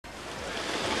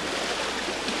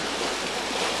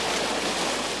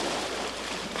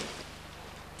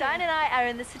Diane and I are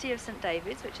in the city of St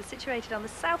David's, which is situated on the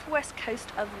southwest coast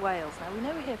of Wales. Now, we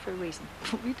know we're here for a reason,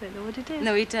 but we don't know what it is.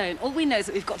 No, we don't. All we know is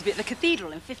that we've got to be at the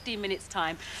cathedral in 15 minutes'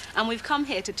 time, and we've come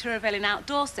here to Tyrrell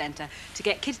Outdoor Centre to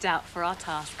get kitted out for our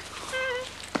task.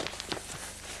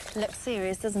 Looks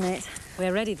serious, doesn't it?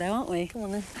 We're ready, though, aren't we? Come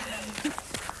on, then.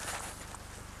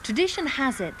 Tradition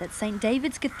has it that St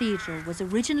David's Cathedral was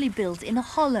originally built in a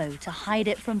hollow to hide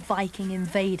it from Viking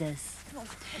invaders.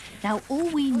 Now, all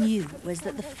we knew was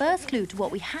that the first clue to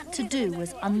what we had to do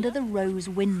was under the rose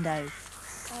window.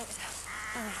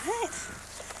 Right.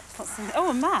 Oh,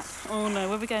 a map. Oh, no,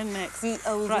 where are we going next? The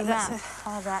old map.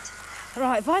 How's that?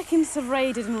 Right, Vikings have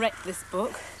raided and wrecked this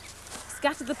book,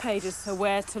 scattered the pages so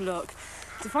where to look.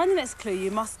 To find the next clue, you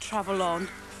must travel on.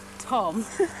 Tom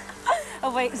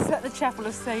awaits at the chapel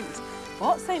of St...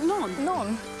 What? St Non?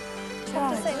 Non?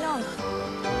 Chapel of St Non.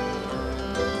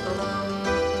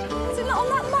 Is it not on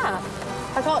that map?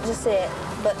 I can't just see it,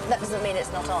 but that doesn't mean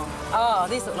it's not on. Oh,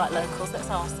 these look like locals. Let's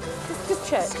ask. Just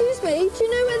check. Excuse me, do you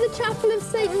know where the chapel of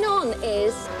St Non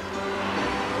is?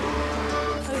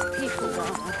 Those people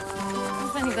are.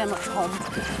 I think they're not Tom.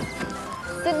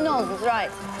 St Non's, right.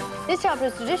 This chapel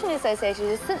is traditionally associated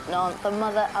with St Non, the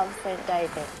mother of St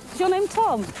David. Is your name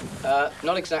Tom?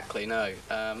 Not exactly, no.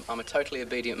 I'm a totally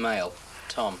obedient male.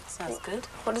 Tom. Sounds good.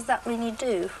 What does that mean you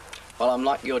do? Well, I'm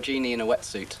like your genie in a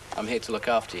wetsuit. I'm here to look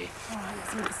after you. All right, let's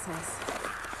see what it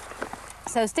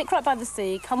says. So, stick right by the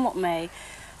sea, come what may.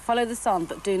 Follow the sun,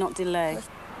 but do not delay.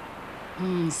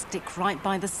 Stick right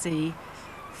by the sea,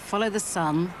 follow the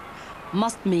sun,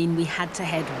 must mean we had to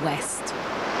head west.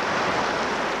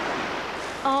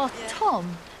 Our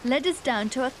Tom led us down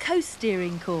to a coast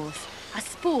steering course, a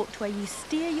sport where you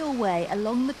steer your way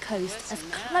along the coast as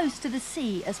close to the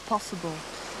sea as possible.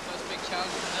 First big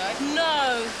challenge of the day?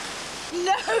 No!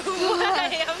 No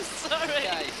way! I'm sorry.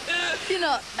 Okay. You're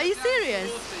not? Are you serious?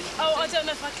 Oh, I don't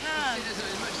know if I can. There's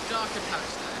a much darker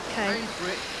patch Okay. there. Aim for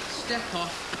it, step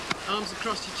off, arms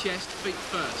across your chest, feet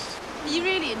first. Are you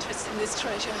really interested in this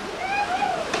treasure?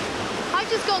 I've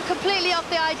just gone completely off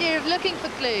the idea of looking for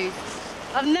clues.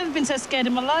 I've never been so scared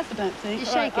in my life, I don't think.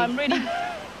 You're shaking. I'm really,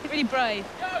 really brave.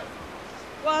 Go.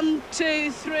 1,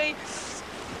 2, 3.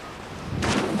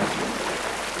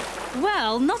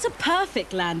 Well, not a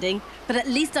perfect landing, but at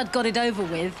least I'd got it over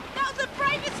with. That was the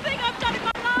bravest thing I've done in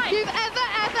my life. You've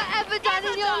ever done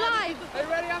in your life? Are you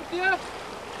ready, Anthea?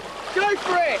 Go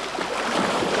for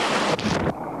it!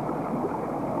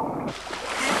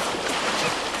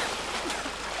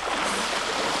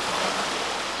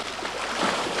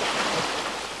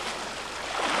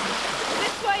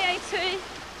 This way, AT.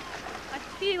 I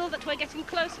feel that we're getting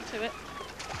closer to it.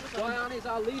 Diane is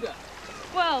our leader.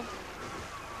 Well,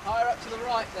 Higher up to the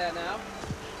right there now.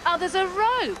 oh, there's a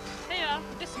rope. Here,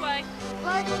 this way.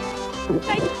 Right.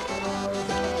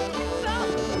 Hey.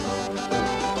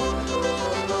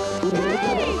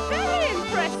 Hey, very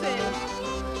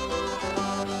impressive.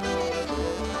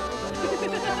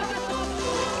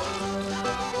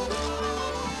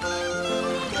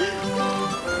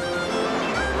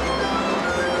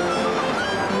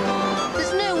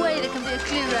 There's no way there can be a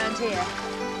clue around here.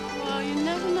 Well, you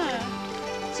never know.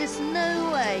 Just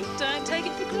no way. Don't take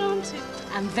it for granted.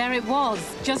 And there it was,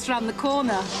 just round the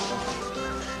corner.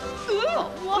 Ooh,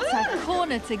 What a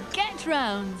corner to get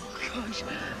round. Gosh,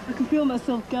 I can feel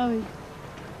myself going.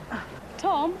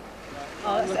 Tom?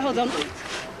 Oh, hold on.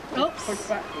 Oops. Push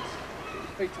backwards.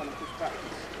 Feet on and push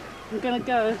backwards. I'm going to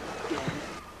go.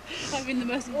 I'm in the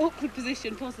most awkward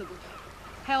position possible.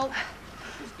 Help.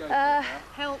 Just go for it now.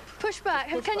 Help. Push back.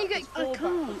 Push Can you backwards, get? fall I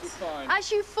can't. backwards, it's fine.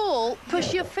 As you fall,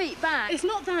 push your feet back. It's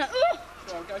not that. Ooh.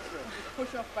 Go on, go for it. Just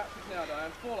push off backwards now,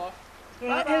 Diane. Fall off.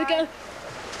 Right, here we go.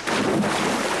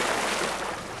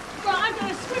 Right, I'm going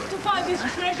to swim to find this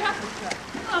treasure.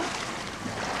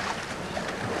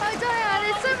 Oh, Diane,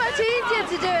 it's so much easier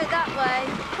to do it that way.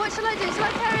 What shall I do? Shall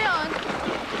I carry on?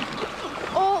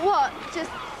 Or what?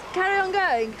 Just carry on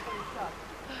going?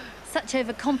 Such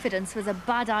overconfidence was a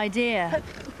bad idea.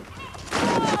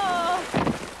 Oh,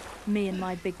 Me and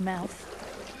my big mouth.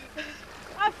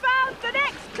 I found the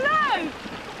next clue.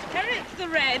 Eric the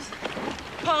Red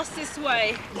passed this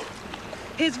way.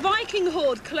 His Viking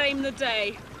horde claimed the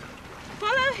day.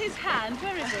 Follow his hand,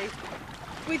 where is he?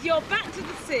 With your back to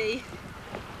the sea,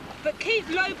 but keep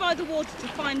low by the water to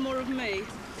find more of me.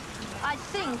 I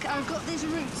think I've got this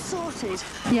route sorted.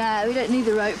 Yeah, we don't need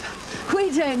the rope. We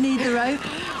don't need the rope.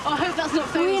 I hope that's not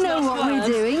We famous know last what we're words.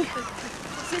 doing.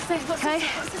 What's this thing? What's Okay. this?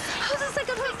 What's this? Hold on a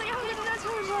second, hold on a second. That's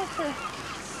where I'm right.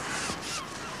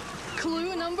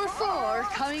 Clue number 4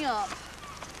 coming up.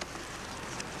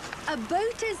 A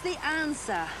boat is the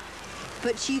answer.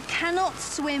 but you cannot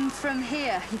swim from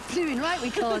here. You're fluent, right? We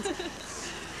can't.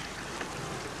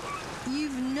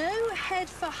 You've no head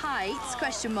for heights,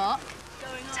 question mark.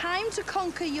 Time to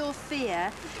conquer your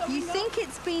fear. You think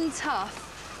it's been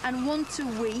tough and want to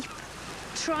weep.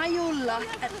 Try your luck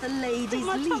at the ladies'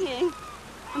 leap.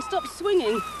 And stop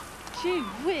swinging. Gee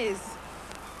whiz.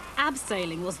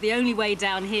 Abseiling was the only way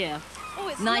down here. Oh,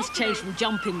 it's nice lovely. Change from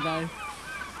jumping, though.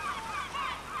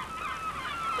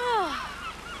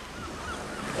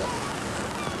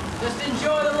 Just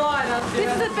enjoy the line, anthea.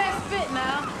 This is the best bit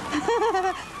now.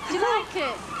 Do you like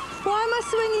it? Why am I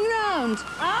swinging round?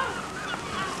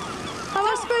 Am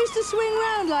I supposed to swing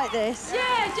round like this?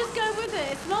 Yeah, just go with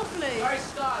it. It's lovely. Very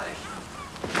stylish.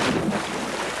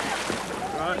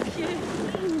 Thank you.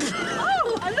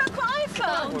 Oh, and look what I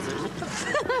found.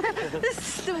 This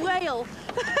is the whale.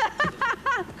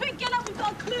 Quick, get up. We've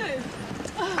got a clue.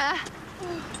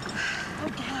 Oh,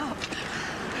 get up.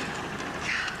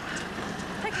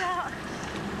 Take out.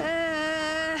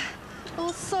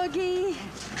 All soggy.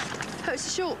 Oh, it's a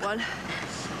short one.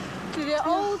 To the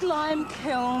old lime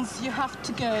kilns you have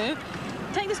to go.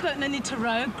 Take this boat and then need to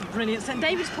row. Brilliant. St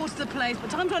David's Port is the place, but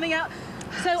time's running out.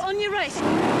 So on your race.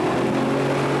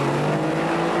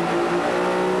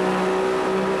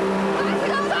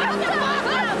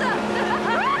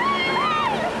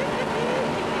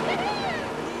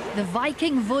 The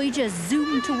Viking voyagers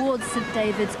zoomed towards St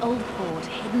David's old port,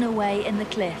 hidden away in the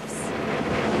cliffs.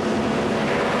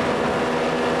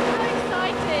 How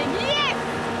exciting! Yes!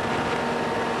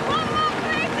 One more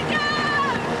place to go!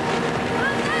 I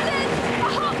did it! A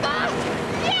hot bath!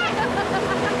 Yes!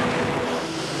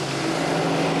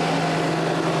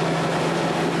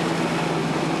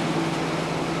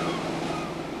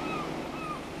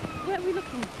 Where are we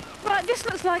looking? Right, this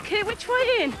looks like here. Which way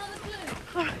in?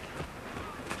 All right.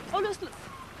 Oh, look.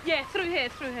 Yeah, through here.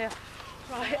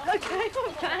 Right, okay,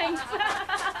 thanks.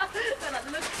 Don't like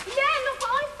the look. Yeah, look what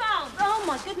I found. Oh,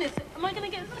 my goodness. Am I going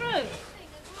to get through?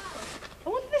 I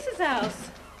wonder if this is ours.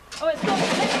 Oh, it's got...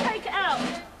 Let's take it out.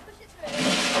 Okay.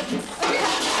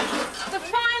 The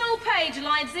final page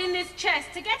lies in this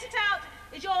chest. To get it out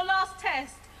is your last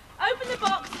test. Open the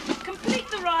box, complete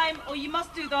the rhyme, or you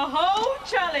must do the whole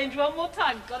challenge one more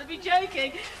time. Got to be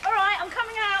joking. All right, I'm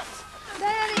coming out.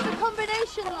 Then it's a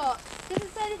combination lock.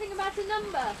 Doesn't say anything about a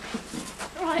number.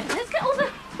 Right, let's get all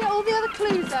the other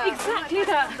clues out. Exactly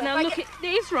that. Now look, it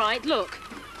is right. Look,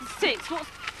 6. What's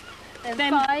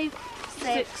then 5,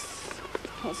 6.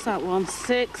 What's that one?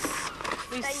 6.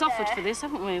 We've suffered for this,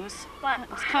 haven't we?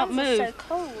 Can't move. So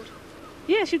cold.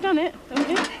 Yes, you've done it.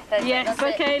 Okay. Yes.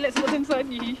 Okay. Let's see what's inside.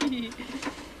 Look,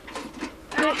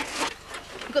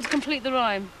 we've got to complete the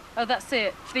rhyme. Oh, that's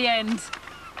it. The end.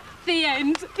 The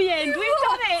end. We've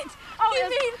done it. Oh, You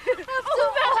mean after